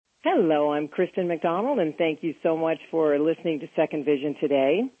Hello, I'm Kristen McDonald, and thank you so much for listening to Second Vision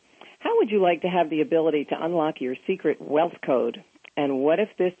today. How would you like to have the ability to unlock your secret wealth code? And what if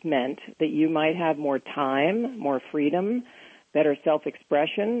this meant that you might have more time, more freedom, better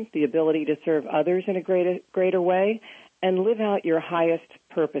self-expression, the ability to serve others in a greater way, and live out your highest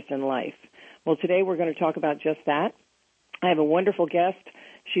purpose in life? Well, today we're going to talk about just that. I have a wonderful guest.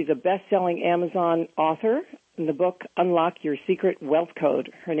 She's a best-selling Amazon author in the book Unlock Your Secret Wealth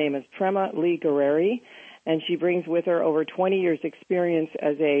Code. Her name is Prema Lee Guerreri, and she brings with her over 20 years' experience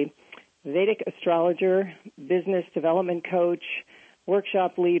as a Vedic astrologer, business development coach,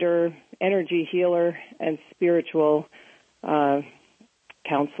 workshop leader, energy healer, and spiritual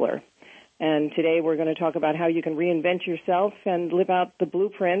counselor. And today we're going to talk about how you can reinvent yourself and live out the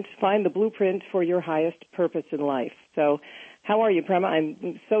blueprint, find the blueprint for your highest purpose in life. So how are you, Prema?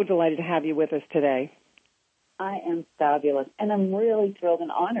 I'm so delighted to have you with us today. I am fabulous, and I'm really thrilled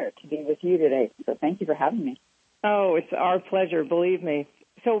and honored to be with you today. So thank you for having me. Oh, it's our pleasure, believe me.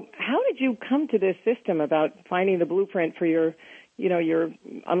 So how did you come to this system about finding the blueprint for your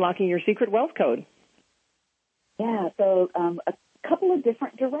unlocking your secret wealth code? Yeah, so a couple of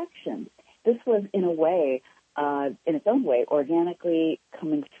different directions. This was, in a way, in its own way, organically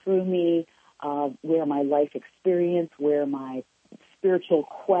coming through me, where my life experience, where my spiritual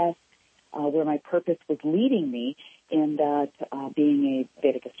quest, where my purpose was leading me in that being a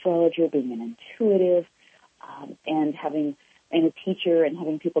Vedic astrologer, being an intuitive, and a teacher and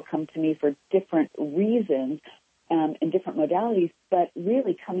having people come to me for different reasons and different modalities, but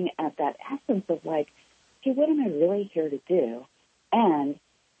really coming at that essence of like, hey, what am I really here to do? And,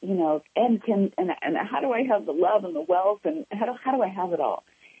 you know, and how do I have the love and the wealth and how do I have it all?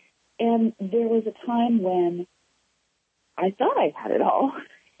 And there was a time when I thought I had it all.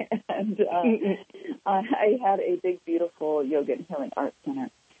 And I had a big, beautiful yoga and healing arts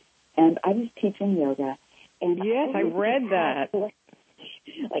center. And I was teaching yoga. And yes, I read that.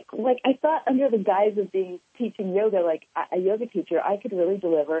 Like I thought under the guise of teaching yoga, like a yoga teacher, I could really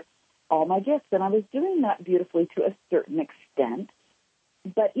deliver all my gifts. And I was doing that beautifully to a certain extent.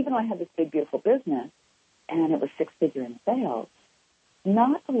 But even though I had this big, beautiful business, and it was six-figure in sales,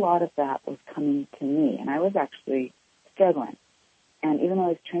 not a lot of that was coming to me. And I was actually struggling. And even though I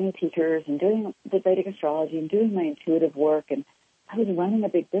was training teachers and doing the Vedic astrology and doing my intuitive work, and I was running a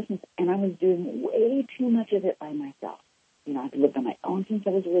big business, and I was doing way too much of it by myself. You know, I've lived on my own since I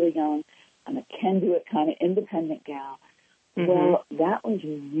was really young. I'm a can-do-it kind of independent gal. Mm-hmm. Well, that was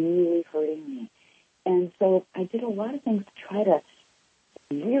really hurting me. And so I did a lot of things to try to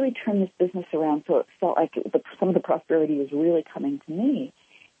really turn this business around so it felt like some of the prosperity was really coming to me.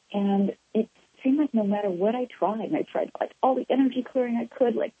 And it seemed like no matter what I tried, and I tried like all the energy clearing I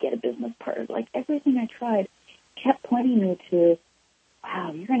could, like get a business partner, like everything I tried kept pointing me to,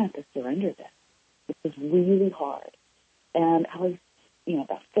 wow, you're going to have to surrender this. It was really hard. And I was,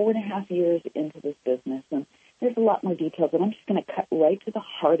 about 4.5 years into this business, and there's a lot more details, and I'm just going to cut right to the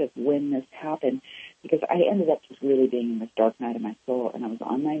heart of when this happened, because I ended up just really being in this dark night of my soul, and I was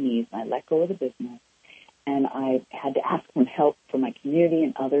on my knees, and I let go of the business, and I had to ask some help from my community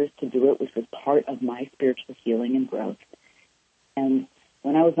and others to do it, which was part of my spiritual healing and growth. And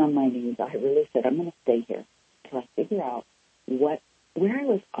when I was on my knees, I really said, I'm going to stay here until I figure out where I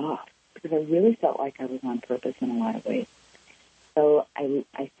was off, because I really felt like I was on purpose in a lot of ways. So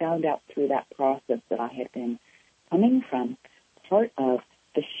I found out through that process that I had been coming from part of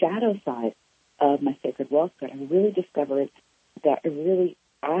the shadow side of my sacred wealth code. I really discovered that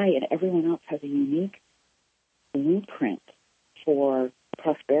I and everyone else has a unique blueprint for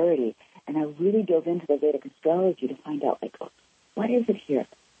prosperity. And I really dove into the Vedic astrology to find out, like, what is it here?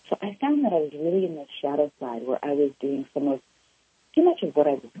 So I found that I was really in the shadow side where I was doing too much of what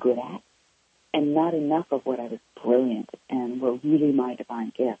I was good at and not enough of what I was brilliant and were really my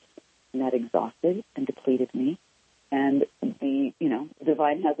divine gifts. And that exhausted and depleted me. And the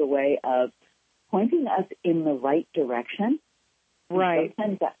divine has a way of pointing us in the right direction. Right.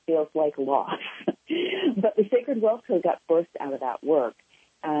 Sometimes that feels like loss. But the Sacred Wealth Code got birthed out of that work,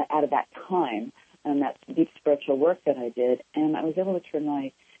 out of that time, and that deep spiritual work that I did. And I was able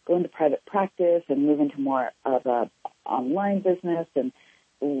to go into private practice and move into more of a online business and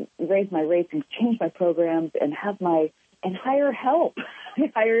raise my rates and change my programs and hire help.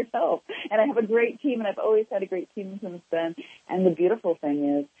 I hired help. And I have a great team, and I've always had a great team since then. And the beautiful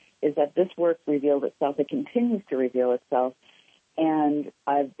thing is that this work revealed itself. It continues to reveal itself. And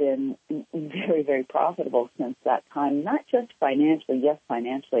I've been very, very profitable since that time, not just financially, yes,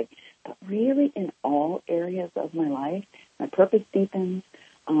 financially, but really in all areas of my life. My purpose deepens.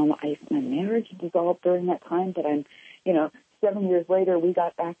 My marriage dissolved during that time, but I'm, 7 years later, we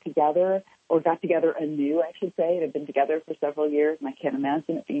got back together, or got together anew, I should say. It had been together for several years, and I can't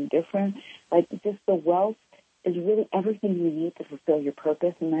imagine it being different. Like, just the wealth is really everything you need to fulfill your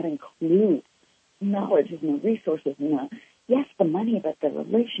purpose, and that includes knowledge and the resources and the money, but the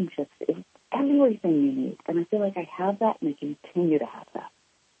relationships is everything you need. And I feel like I have that, and I continue to have that.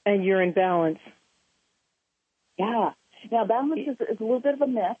 And you're in balance. Yeah. Now, balance is a little bit of a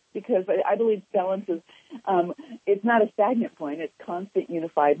myth, because I believe balance is, it's not a stagnant point. It's constant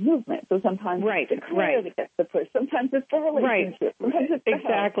unified movement. So sometimes it's the career that gets the push. Sometimes it's the relationship. Sometimes it's the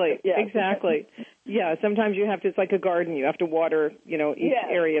exactly. Yeah. Exactly. Yeah. Sometimes you have to, it's like a garden. You have to water, each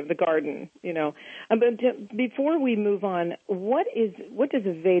area of the garden, But before we move on, what does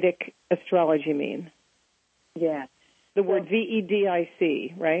Vedic astrology mean? Yeah. The word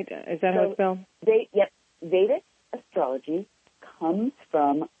VEDIC, right? Is that how it's spelled? Vedic astrology comes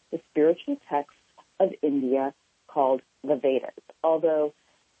from the spiritual text of India called the Vedas. Although,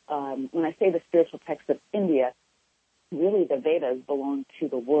 when I say the spiritual text of India, really the Vedas belong to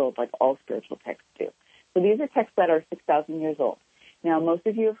the world like all spiritual texts do. So these are texts that are 6,000 years old. Now, most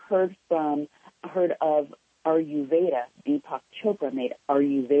of you have heard of Ayurveda. Deepak Chopra made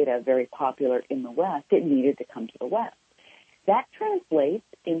Ayurveda very popular in the West. It needed to come to the West. That translates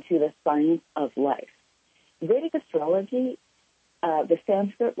into the science of life. Vedic astrology, the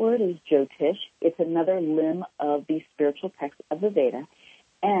Sanskrit word is Jyotish. It's another limb of the spiritual text of the Veda,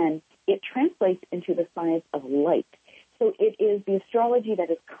 and it translates into the science of light. So it is the astrology that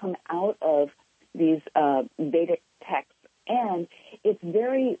has come out of these Vedic texts, and it's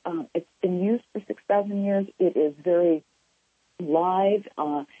very, it's been used for 6,000 years. It is very live.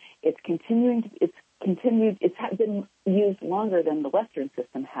 It's been used longer than the Western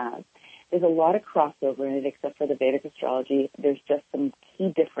system has. There's a lot of crossover in it, except for the Vedic astrology. There's just some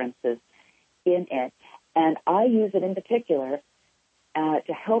key differences in it. And I use it in particular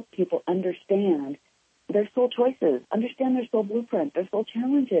to help people understand their soul choices, understand their soul blueprint, their soul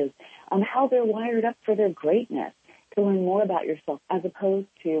challenges, how they're wired up for their greatness, to learn more about yourself as opposed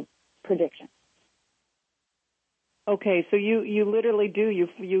to predictions. Okay, so you literally do,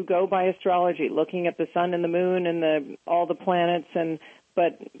 you go by astrology, looking at the sun and the moon and all the planets, and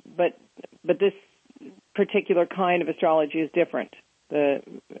but this particular kind of astrology is different. This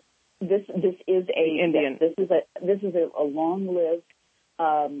is Indian. This is a long-lived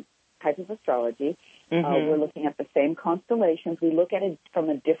type of astrology. Mm-hmm. We're looking at the same constellations. We look at it from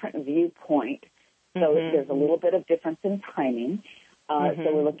a different viewpoint, so there's a little bit of difference in timing. So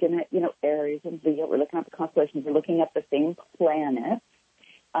we're looking at Aries and Leo. We're looking at the constellations. We're looking at the same planets.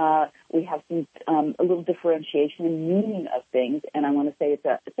 We have some a little differentiation in meaning of things, and I want to say it's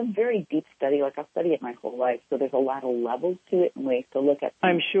a very deep study. Like, I've studied it my whole life, so there's a lot of levels to it and ways to look at things.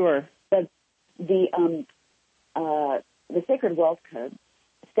 I'm sure. But the Sacred Wealth Code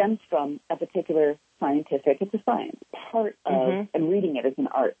stems from a particular scientific, it's a science, part of, and reading it is an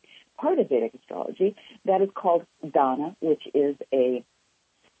art, part of Vedic astrology that is called Dana, which is a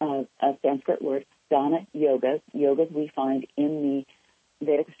Sanskrit word. Dana yogas. Yogas we find in the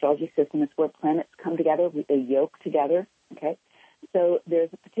Vedic astrology system. It's where planets come together, they yoke together, okay? So there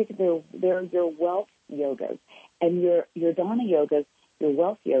are your wealth yogas. And your Dana yogas, your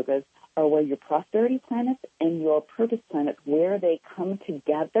wealth yogas, are where your prosperity planets and your purpose planets, where they come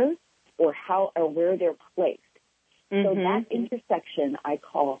together or where they're placed. So that intersection I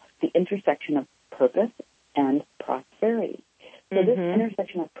call the intersection of purpose and prosperity. So this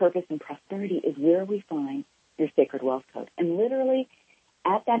intersection of purpose and prosperity is where we find your Sacred Wealth Code. And literally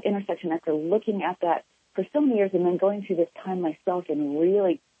at that intersection, after looking at that for so many years and then going through this time myself and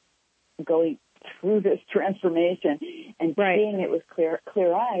really going through this transformation and seeing it with clear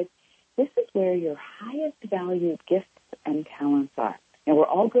eyes, this is where your highest valued gifts and talents are. And we're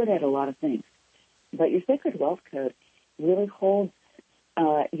all good at a lot of things, but your Sacred Wealth Code really holds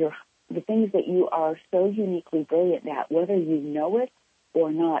the things that you are so uniquely brilliant at, whether you know it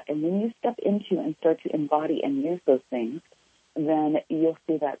or not. And when you step into and start to embody and use those things, then you'll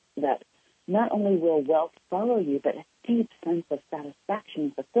see that not only will wealth follow you, but a deep sense of satisfaction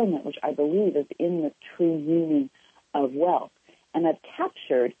and fulfillment, which I believe is in the true meaning of wealth. And I've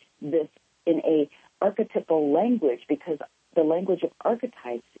captured this in a archetypal language because the language of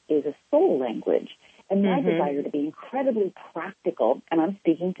archetypes is a soul language. And my desire to be incredibly practical, and I'm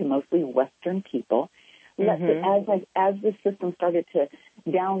speaking to mostly Western people, as this system started to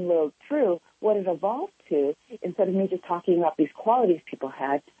download through, what it evolved to, instead of me just talking about these qualities people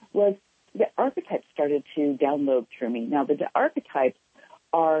had, was the archetypes started to download through me. Now, the archetypes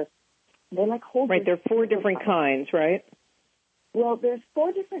they're like whole... Right, there are 4 different kinds, right? Well, there's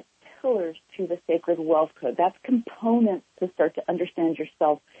 4 different pillars to the Sacred Wealth Code. That's components to start to understand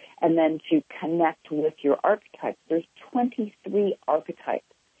yourself and then to connect with your archetypes. There's 23 archetypes,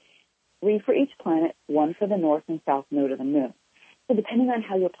 3 for each planet, 1 for the north and south node of the moon. So depending on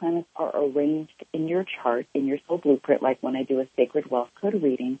how your planets are arranged in your chart, in your soul blueprint, like when I do a Sacred Wealth Code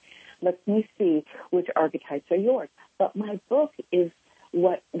reading, lets me see which archetypes are yours. But my book is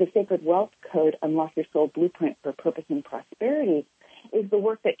what the Sacred Wealth Code, Unlock Your Soul Blueprint for Purpose and Prosperity, is the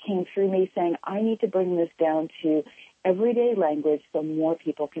work that came through me saying, I need to bring this down to everyday language so more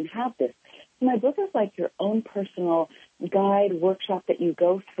people can have this. So my book is like your own personal guide, workshop that you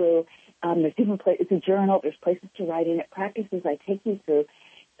go through. There's even it's a journal. There's places to write in it, practices I take you through,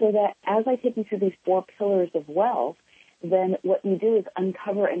 so that as I take you through these 4 pillars of wealth, then what you do is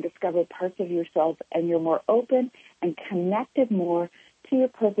uncover and discover parts of yourself, and you're more open and connected more to your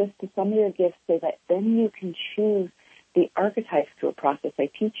purpose, to some of your gifts, so that then you can choose the archetypes through a process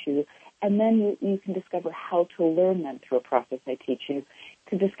I teach you, and then you can discover how to learn them through a process I teach you,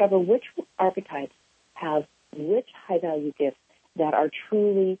 to discover which archetypes have which high-value gifts that are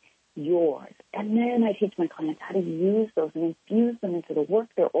truly yours. And then I teach my clients how to use those and infuse them into the work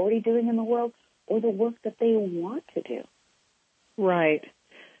they're already doing in the world or the work that they want to do. Right.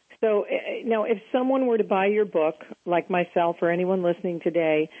 So now if someone were to buy your book, like myself or anyone listening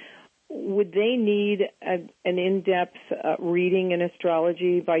today, would they need an in-depth reading in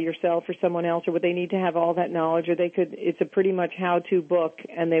astrology by yourself or someone else, or would they need to have all that knowledge, or it's a pretty much how-to book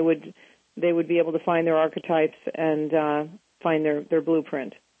and they would be able to find their archetypes and find their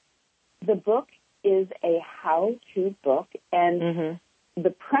blueprint? The book is a how-to book, and the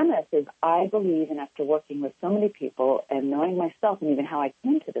premise is, I believe, and after working with so many people and knowing myself and even how I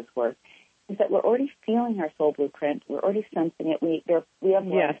came to this work, is that we're already feeling our soul blueprint. We're already sensing it. We have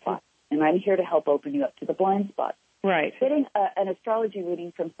blind spots, and I'm here to help open you up to the blind spots. Right. Getting an astrology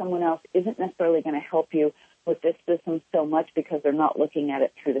reading from someone else isn't necessarily going to help you with this system so much because they're not looking at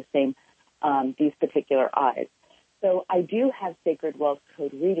it through the same these particular eyes. So I do have Sacred Wealth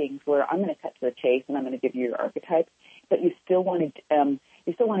Code readings where I'm going to cut to the chase and I'm going to give you your archetypes, but you still want to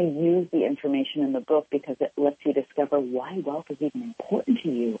use the information in the book because it lets you discover why wealth is even important to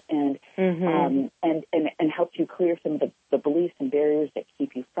you and helps you clear some of the beliefs and barriers that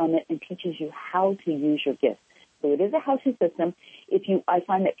keep you from it and teaches you how to use your gifts. So it is a how-to system. I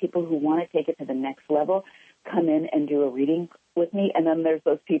find that people who want to take it to the next level come in and do a reading with me, and then there's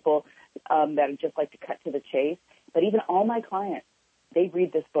those people that just like to cut to the chase. But even all my clients, they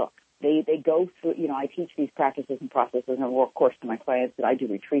read this book. They go through, I teach these practices and processes, and of course to my clients that I do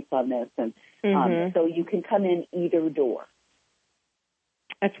retreats on this, and so you can come in either door.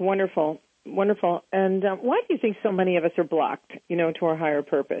 That's wonderful. Wonderful. And why do you think so many of us are blocked, to our higher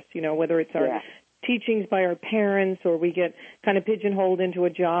purpose? Whether it's our teachings by our parents or we get kind of pigeonholed into a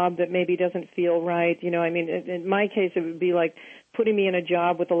job that maybe doesn't feel right. In my case, it would be like putting me in a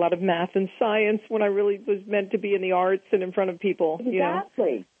job with a lot of math and science when I really was meant to be in the arts and in front of people.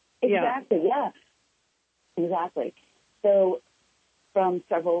 Exactly. Exactly. So from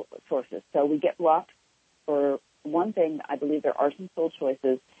several sources. So we get blocked. For one thing, I believe there are some soul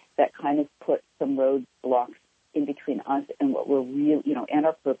choices that kind of put some roadblocks in between us and what we're real, and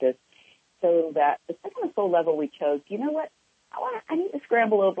our purpose. So that the second soul level we chose, I need to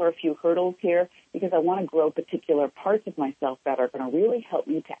scramble over a few hurdles here because I want to grow particular parts of myself that are going to really help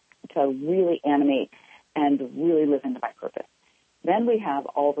me to really animate and really live into my purpose. Then we have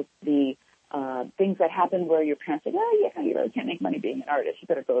all the things that happen where your parents say, you really can't make money being an artist. You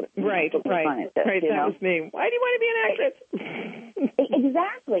better go to Right. That was me. Why do you want to be an actress?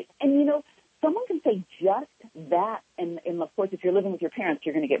 Exactly. And, someone can say just that, and of course, if you're living with your parents,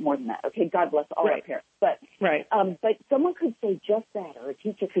 you're going to get more than that. Okay, God bless all our parents. But but someone could say just that, or a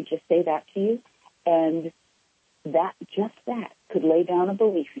teacher could just say that to you, and that could lay down a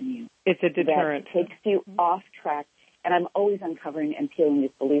belief in you. It's a deterrent. That takes you off track. And I'm always uncovering and peeling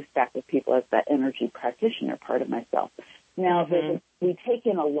these beliefs back with people as that energy practitioner part of myself. Now, we take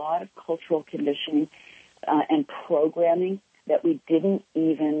in a lot of cultural conditioning and programming that we didn't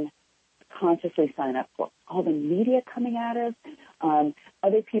even consciously sign up for. All the media coming at us,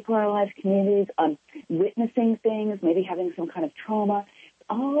 other people in our lives, communities, witnessing things, maybe having some kind of trauma,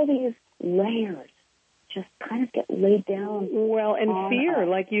 all these layers just kind of get laid down. Well, and fear,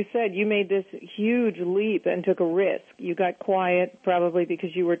 like you said, you made this huge leap and took a risk. You got quiet probably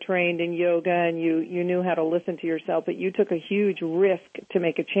because you were trained in yoga and you knew how to listen to yourself, but you took a huge risk to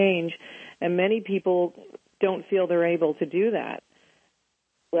make a change, and many people don't feel they're able to do that.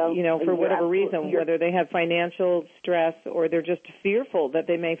 Well, for whatever reason, whether they have financial stress or they're just fearful that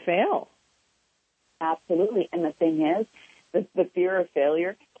they may fail. Absolutely. And the thing is, the fear of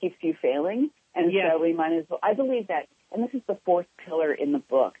failure keeps you failing. And yes. so we might as well, I believe that, and this is the fourth pillar in the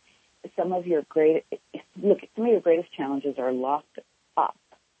book, some of your greatest challenges are locked up.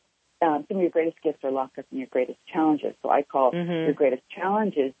 Some of your greatest gifts are locked up in your greatest challenges. So I call your greatest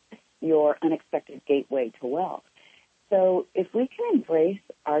challenges your unexpected gateway to wealth. So if we can embrace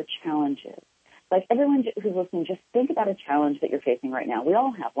our challenges, like everyone who's listening, just think about a challenge that you're facing right now. We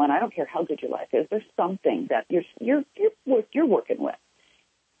all have one. I don't care how good your life is. There's something that you're working with.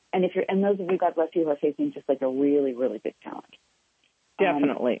 And those of you, God bless you, who are facing just like a really, really big challenge.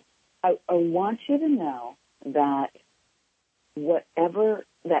 Definitely. I want you to know that whatever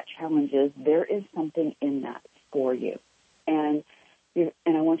that challenge is, there is something in that for you. And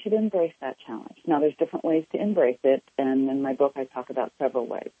I want you to embrace that challenge. Now, there's different ways to embrace it, and in my book I talk about several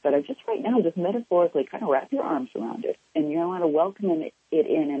ways. But I just right now, just metaphorically kind of wrap your arms around it, and you want to welcome it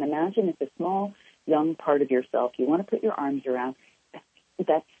in, and imagine it's a small, young part of yourself you want to put your arms around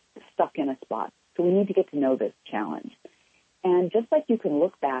that's stuck in a spot. So we need to get to know this challenge. And just like you can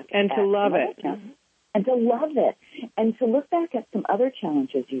look back and to love it. And to love it. And to look back at some other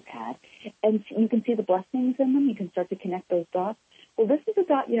challenges you've had, and you can see the blessings in them. You can start to connect those dots. Well, this is a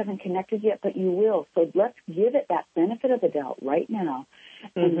dot you haven't connected yet, but you will. So let's give it that benefit of the doubt right now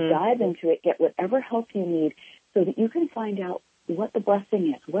and dive into it, get whatever help you need so that you can find out what the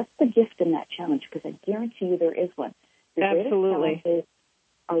blessing is. What's the gift in that challenge? Because I guarantee you there is one. Your Absolutely. greatest challenges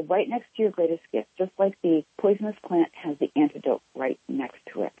are right next to your greatest gift, just like the poisonous plant has the antidote right next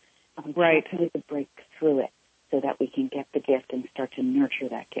to it. Right. We have to break through it so that we can get the gift and start to nurture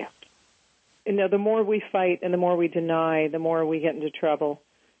that gift. You know, the more we fight and the more we deny, the more we get into trouble.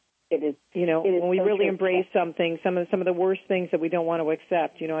 It is. When we really embrace something, some of the worst things that we don't want to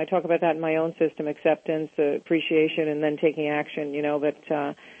accept. I talk about that in my own system: acceptance, appreciation, and then taking action.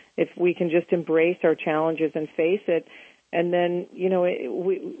 That if we can just embrace our challenges and face it, and then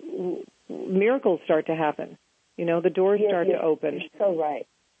miracles start to happen. The doors start to open. You're so right.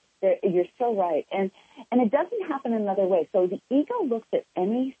 You're so right. And it doesn't happen another way. So the ego looks at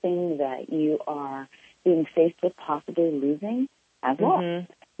anything that you are being faced with possibly losing as loss.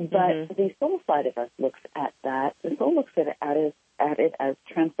 But the soul side of us looks at that. The soul looks at it as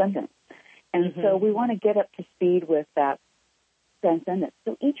transcendence. And so we want to get up to speed with that transcendence.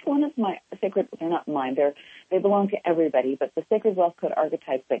 So each one of my sacred, they're not mine, they belong to everybody, but the sacred wealth code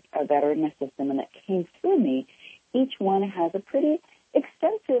archetypes that are in my system and that came through me, each one has a pretty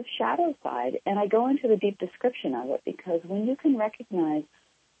extensive shadow side, and I go into the deep description of it because when you can recognize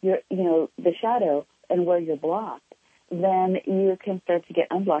the shadow and where you're blocked, then you can start to get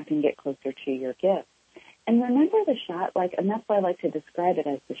unblocked and get closer to your gift. And remember the shot, and that's why I like to describe it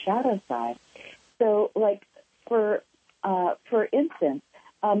as the shadow side. So, for instance,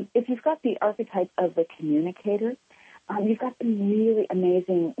 if you've got the archetype of the communicator, you've got some really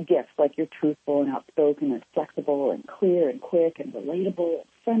amazing gifts, like you're truthful and outspoken and flexible and clear and quick and relatable and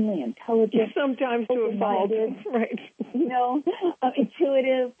friendly, intelligent. Sometimes to a fault, right.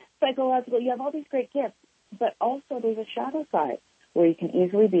 Intuitive, psychological. You have all these great gifts, but also there's a shadow side where you can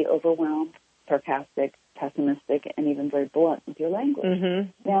easily be overwhelmed, sarcastic, pessimistic, and even very blunt with your language.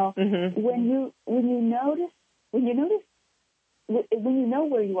 Now, when you know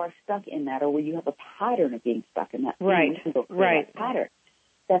where you are stuck in that, or where you have a pattern of being stuck in that, that pattern,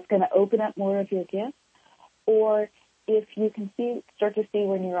 that's going to open up more of your gifts. Or if you can start to see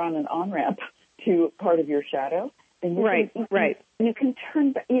when you're on an on-ramp to part of your shadow, then you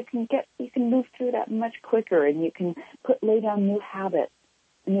can move through that much quicker, and you can lay down new habits,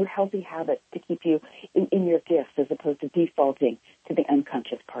 new healthy habits to keep you in your gifts, as opposed to defaulting to the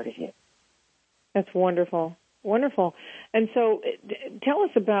unconscious part of you. That's wonderful. Wonderful. And so tell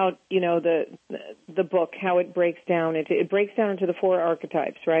us about, the book, how it breaks down. It breaks down into the 4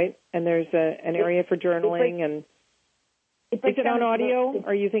 archetypes, right? And there's an area for journaling. Is it on audio?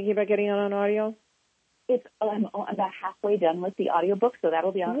 Are you thinking about getting it on audio? I'm about halfway done with the audiobook, so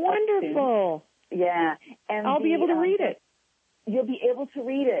that'll be on. Wonderful. Yeah. And I'll be able to read it. You'll be able to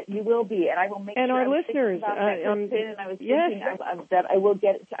read it. You will be, and I will make. And our listeners, that I will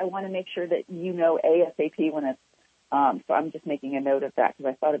get it. I want to make sure that ASAP when it's. So I'm just making a note of that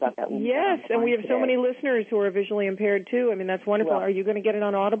because I thought about that. Yes, and we have so many listeners who are visually impaired too. I mean, that's wonderful. Are you going to get it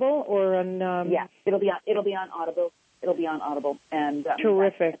on Audible or on? Yeah, it'll be on Audible. It'll be on Audible, and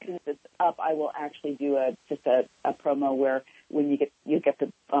terrific. As soon as it's up, I will actually do a promo where when you get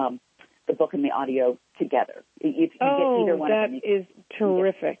the book and the audio together. You get either one of them. That is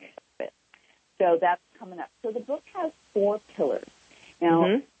terrific. So that's coming up. So the book has 4 pillars.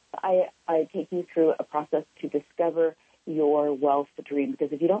 Now, I take you through a process to discover your wealth dream.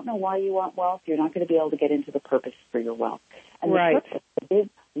 Because if you don't know why you want wealth, you're not going to be able to get into the purpose for your wealth. And right. the purpose, the big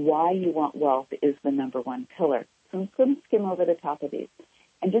why you want wealth, is the number one pillar. So I'm going to skim over the top of these.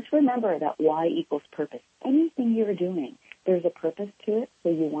 And just remember that why equals purpose. Anything you're doing, there's a purpose to it, so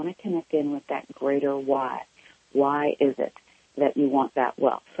you want to connect in with that greater why. Why is it that you want that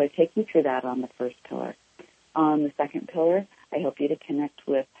wealth? So I take you through that on the first pillar. On the second pillar, I help you to connect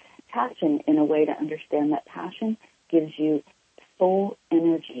with passion in a way to understand that passion gives you full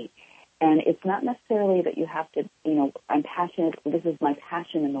energy. And it's not necessarily that you have to, I'm passionate, this is my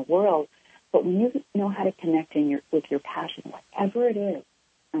passion in the world, but when you know how to connect with your passion, whatever it is,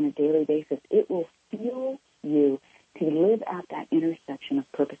 on a daily basis, it will fuel you to live at that intersection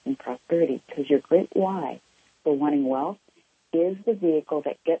of purpose and prosperity, because your great why for wanting wealth is the vehicle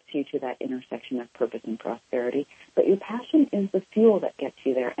that gets you to that intersection of purpose and prosperity, but your passion is the fuel that gets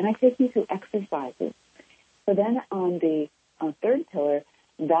you there. And I take you through exercises. So then on the third pillar,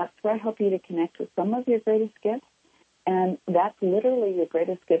 that's where I help you to connect with some of your greatest gifts. And that's literally your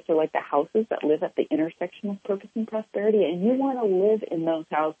greatest gifts are like the houses that live at the intersection of purpose and prosperity, and you want to live in those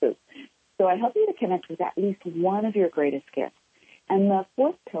houses. So I help you to connect with at least one of your greatest gifts. And the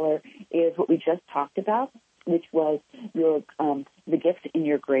fourth pillar is what we just talked about, which was your the gift in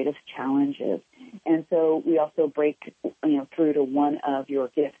your greatest challenges. And so we also break through to one of your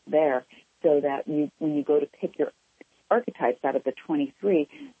gifts there, so that when you go to pick your archetypes out of the 23,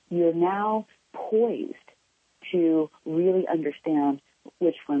 you're now poised to really understand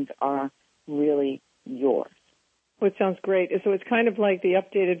which ones are really yours. Well, it sounds great. So it's kind of like the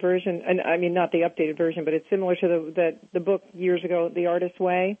updated version, and I mean not the updated version, but it's similar to the book years ago, The Artist's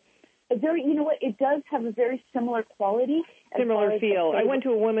Way. It does have a very similar quality. Similar feel. I went to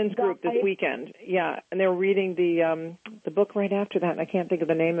a women's group this weekend, and they were reading the book right after that, and I can't think of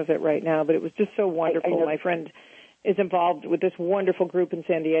the name of it right now, but it was just so wonderful. My friend is involved with this wonderful group in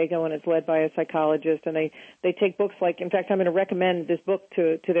San Diego, and it's led by a psychologist, and they take books like, in fact, I'm going to recommend this book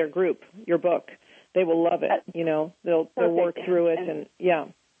to their group, your book. They will love it. They'll work through it, and yeah.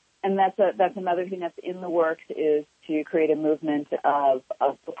 And that's another thing that's in the works, is to create a movement of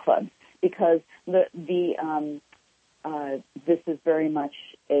book clubs, because this is very much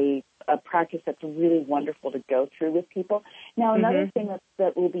a practice that's really wonderful to go through with people. Now, another thing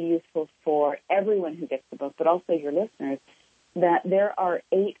that will be useful for everyone who gets the book, but also your listeners, that there are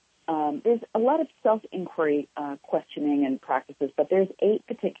 8, there's a lot of self-inquiry questioning and practices, but there's 8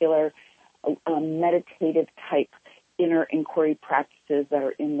 particular meditative type inner inquiry practices that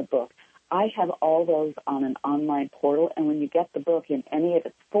are in the book. I have all those on an online portal, and when you get the book in any of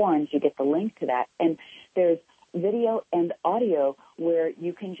its forms, you get the link to that. And there's video and audio where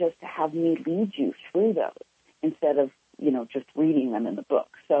you can just have me lead you through those instead of, just reading them in the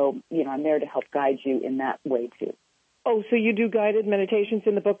book. So, I'm there to help guide you in that way too. Oh, so you do guided meditations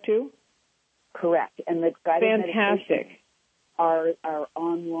in the book too? Correct. And the guided meditations are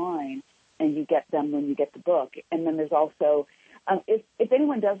online, and you get them when you get the book. And then there's also, if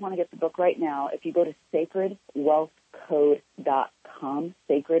anyone does want to get the book right now, if you go to sacredwealthcode.com,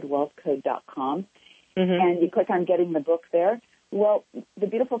 sacredwealthcode.com, and you click on getting the book there, well, the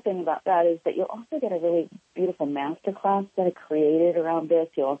beautiful thing about that is that you'll also get a really beautiful masterclass that I created around this.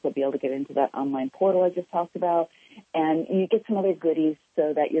 You'll also be able to get into that online portal I just talked about, and you get some other goodies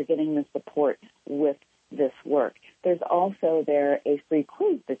so that you're getting the support with this work. There's also there a free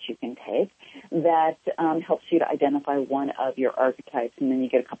quiz that you can take that helps you to identify one of your archetypes, and then you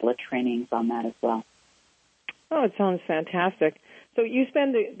get a couple of trainings on that as well. Oh, it sounds fantastic. So you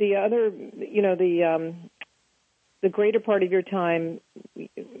spend the greater part of your time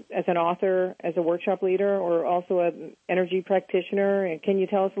as an author, as a workshop leader, or also an energy practitioner. And can you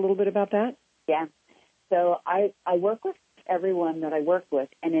tell us a little bit about that? Yeah. So I work with everyone that I work with,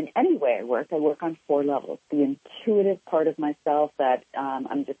 and in any way I work on 4 levels. The intuitive part of myself, that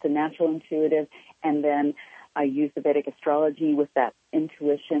I'm just a natural intuitive, and then I use the Vedic astrology with that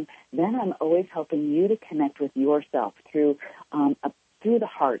intuition. Then I'm always helping you to connect with yourself through the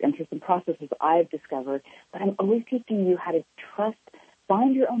heart and through some processes I've discovered. But I'm always teaching you how to trust,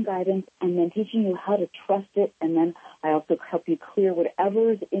 find your own guidance, and then teaching you how to trust it. And then I also help you clear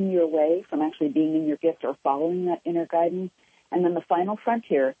whatever is in your way from actually being in your gift or following that inner guidance. And then the final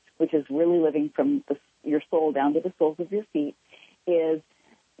frontier, which is really living from your soul down to the soles of your feet, is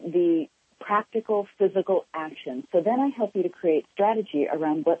the practical physical action. So then I help you to create strategy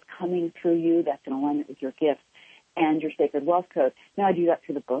around what's coming through you that's in alignment with your gifts and your Sacred Wealth Code. Now, I do that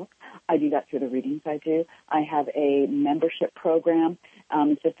through the book. I do that through the readings I do. I have a membership program.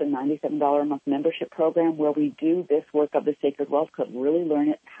 It's just a $97 a month membership program where we do this work of the Sacred Wealth Code, really learn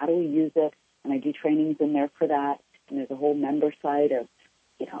it, how do we use it, and I do trainings in there for that. and there's a whole member site of,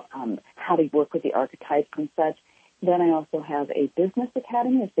 how to work with the archetypes and such. Then I also have a business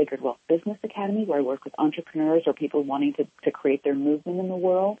academy, a Sacred Wealth Business Academy, where I work with entrepreneurs or people wanting to create their movement in the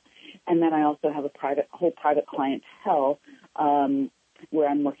world. And then I also have a whole private clientele where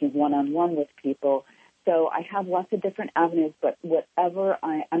I'm working one-on-one with people. So I have lots of different avenues, but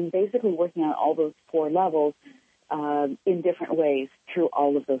I'm basically working on all those 4 levels in different ways through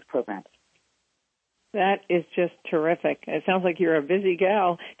all of those programs. That is just terrific. It sounds like you're a busy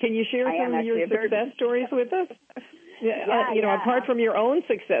gal. Can you share some of your success stories with us? Yeah, apart from your own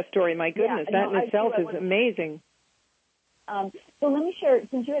success story, my goodness, that in itself is amazing. So let me share.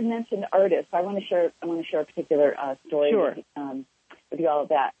 Since you had mentioned artists, I want to share a particular story with you all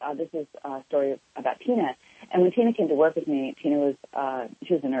about. This is a story about Tina. And when Tina came to work with me, Tina was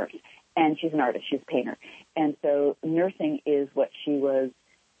she was a nurse, and she's an artist. She's a painter, and so nursing is what she was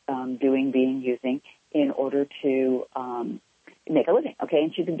using in order to make a living. Okay,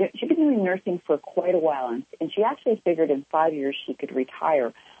 and she'd been doing nursing for quite a while, and she actually figured in 5 years she could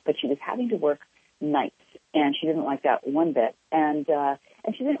retire, but she was having to work nights, and she didn't like that one bit, and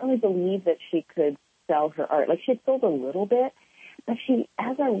she didn't really believe that she could sell her art. Like, she had sold a little bit, but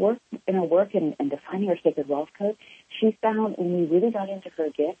as our work and defining her sacred wealth code, she found when we really got into her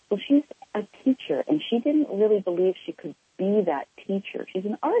gift, well, she's a teacher, and she didn't really believe she could be that teacher. She's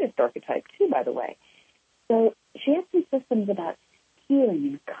an artist archetype too, by the way. So she had some systems about healing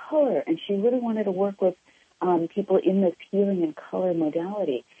and color, and she really wanted to work with people in this healing and color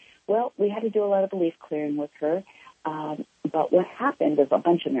modality. Well, we had to do a lot of belief clearing with her, but what happened is a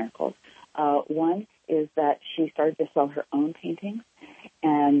bunch of miracles. One is that she started to sell her own paintings,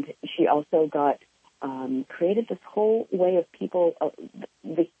 and she also created this whole way of people.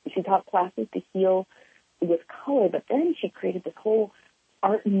 She taught classes to heal with color, but then she created this whole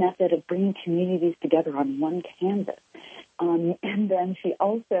art method of bringing communities together on one canvas. And then she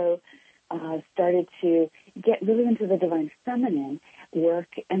also started to get really into the divine feminine work,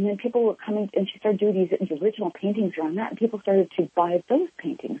 and then people were coming, and she started doing these original paintings around that, and people started to buy those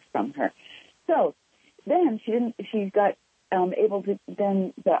paintings from her. So then she got able to,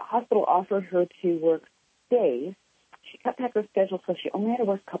 then the hospital offered her to work days. She cut back her schedule, so she only had to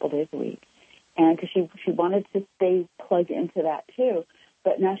work a couple days a week, and because she wanted to stay plugged into that too.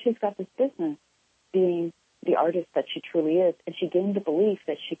 But now she's got this business being the artist that she truly is, and she gained the belief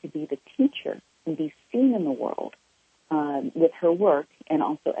that she could be the teacher and be seen in the world with her work and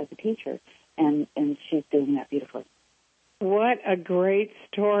also as a teacher, and she's doing that beautifully. What a great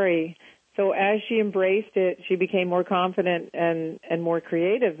story. So as she embraced it, she became more confident and more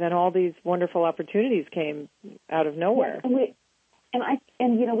creative, and all these wonderful opportunities came out of nowhere.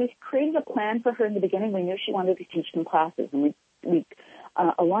 Yeah, we created a plan for her in the beginning. We knew she wanted to teach some classes, and we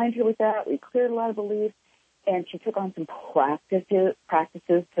aligned her with that. We cleared a lot of beliefs, and she took on some practices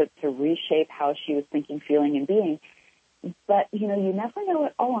to reshape how she was thinking, feeling, and being. But, you never know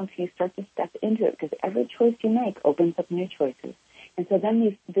it all until you start to step into it, because every choice you make opens up new choices. And so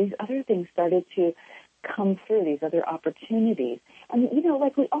then these other things started to come through, these other opportunities. And,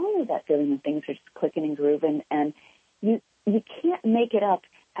 like we all know that feeling when things are just clicking and grooving, and you can't make it up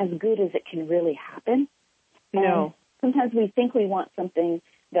as good as it can really happen. No. Sometimes we think we want something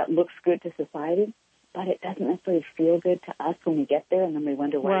that looks good to society, but it doesn't necessarily feel good to us when we get there, and then we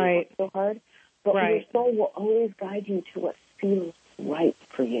wonder why we work so hard. But your soul will always guide you to what feels right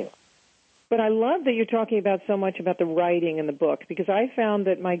for you. But I love that you're talking about so much about the writing in the book, because I found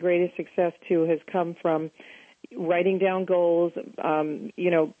that my greatest success, too, has come from writing down goals,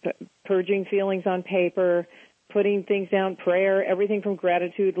 purging feelings on paper, putting things down, prayer, everything from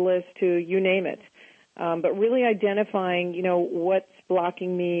gratitude list to you name it. But really identifying, what's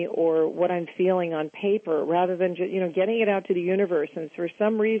blocking me or what I'm feeling on paper, rather than just, getting it out to the universe. And for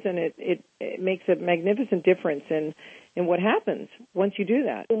some reason, it makes a magnificent difference in what happens once you do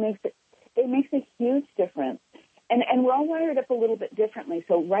that. It makes a huge difference. And we're all wired up a little bit differently.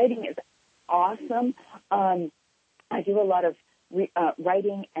 So writing is awesome. I do a lot of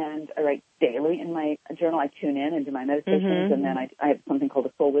writing, and I write daily in my journal. I tune in and do my meditations, and then I have something called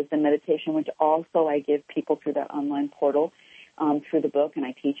a Soul Wisdom Meditation, which also I give people through that online portal through the book, and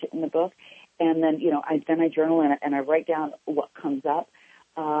I teach it in the book. And then, I journal and I write down what comes up.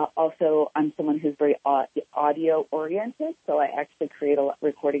 Also, I'm someone who's very audio-oriented, so I actually create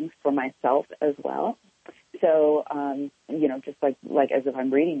recordings for myself as well. So, just like as if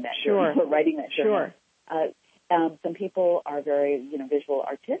I'm reading that journal or writing that journal. Sure. Some people are very, visual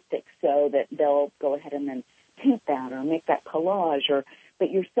artistic, so that they'll go ahead and then paint that or make that collage.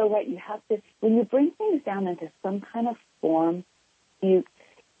 But you're so right. You have to, when you bring things down into some kind of form,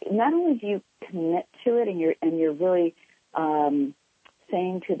 not only do you commit to it, and you're really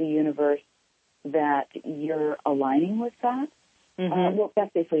saying to the universe that you're aligning with that. Mm-hmm. Well,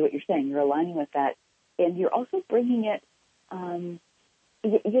 that's basically what you're saying. You're aligning with that, and you're also bringing it.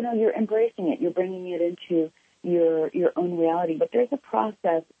 You're embracing it. You're bringing it into your own reality. But there's a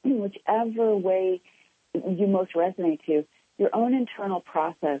process, whichever way you most resonate to, your own internal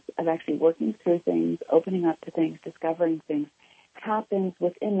process of actually working through things, opening up to things, discovering things, happens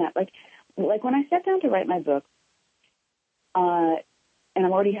within that. Like when I sat down to write my book, and I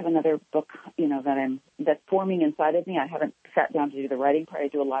already have another book, that's forming inside of me. I haven't sat down to do the writing part. I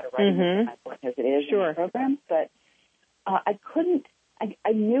do a lot of writing in my book as it is in the program, but I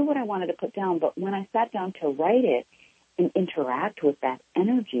knew what I wanted to put down, but when I sat down to write it and interact with that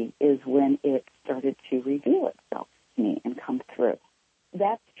energy is when it started to reveal itself to me and come through.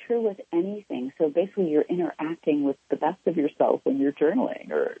 That's true with anything. So basically you're interacting with the best of yourself when you're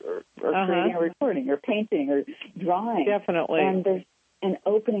journaling or creating or recording or painting or drawing. Definitely. And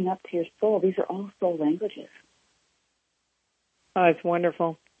opening up to your soul. These are all soul languages. Oh, it's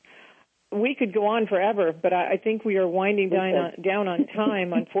wonderful. We could go on forever, but I think we are winding down on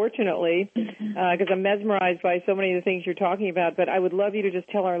time, unfortunately, because I'm mesmerized by so many of the things you're talking about. But I would love you to just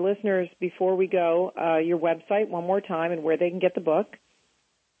tell our listeners before we go your website one more time and where they can get the book.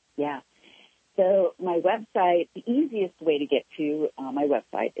 Yeah. So my website, the easiest way to get to my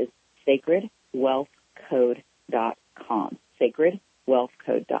website is sacredwealthcode.com.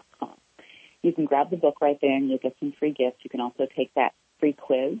 Sacredwealthcode.com. You can grab the book right there and you'll get some free gifts. You can also take that free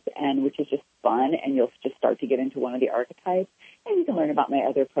quiz, which is just fun, and you'll just start to get into one of the archetypes. And you can learn about my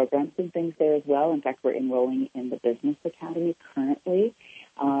other programs and things there as well. In fact, we're enrolling in the Business Academy currently,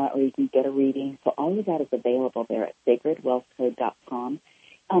 or you can get a reading. So all of that is available there at sacredwealthcode.com.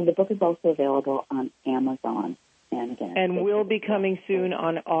 The book is also available on Amazon. And will be coming soon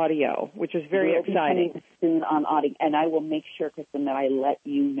on audio, which is very exciting. Be coming soon on audio, and I will make sure, Kristen, that I let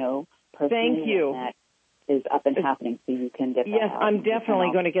you know personally. Thank you. When that is up and happening, so you can get that. Yes, I'm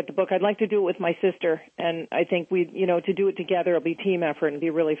definitely going to get the book. I'd like to do it with my sister, and I think to do it together, it'll be a team effort and be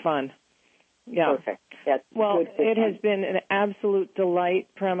really fun. Yeah. Perfect. That's well, good it has been an absolute delight,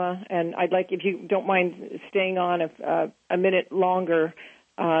 Prema, and I'd like, if you don't mind staying on a minute longer,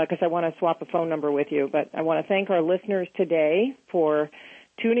 because I want to swap a phone number with you. But I want to thank our listeners today for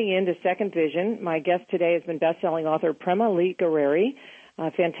tuning in to Second Vision. My guest today has been best-selling author Prema Lee-Guerrieri.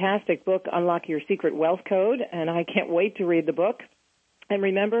 A fantastic book, Unlock Your Secret Wealth Code, and I can't wait to read the book. And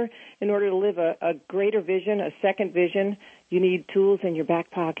remember, in order to live a greater vision, a second vision, you need tools in your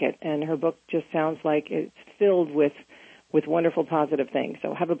back pocket. And her book just sounds like it's filled with wonderful positive things.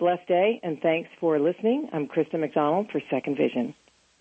 So have a blessed day, and thanks for listening. I'm Krista McDonald for Second Vision.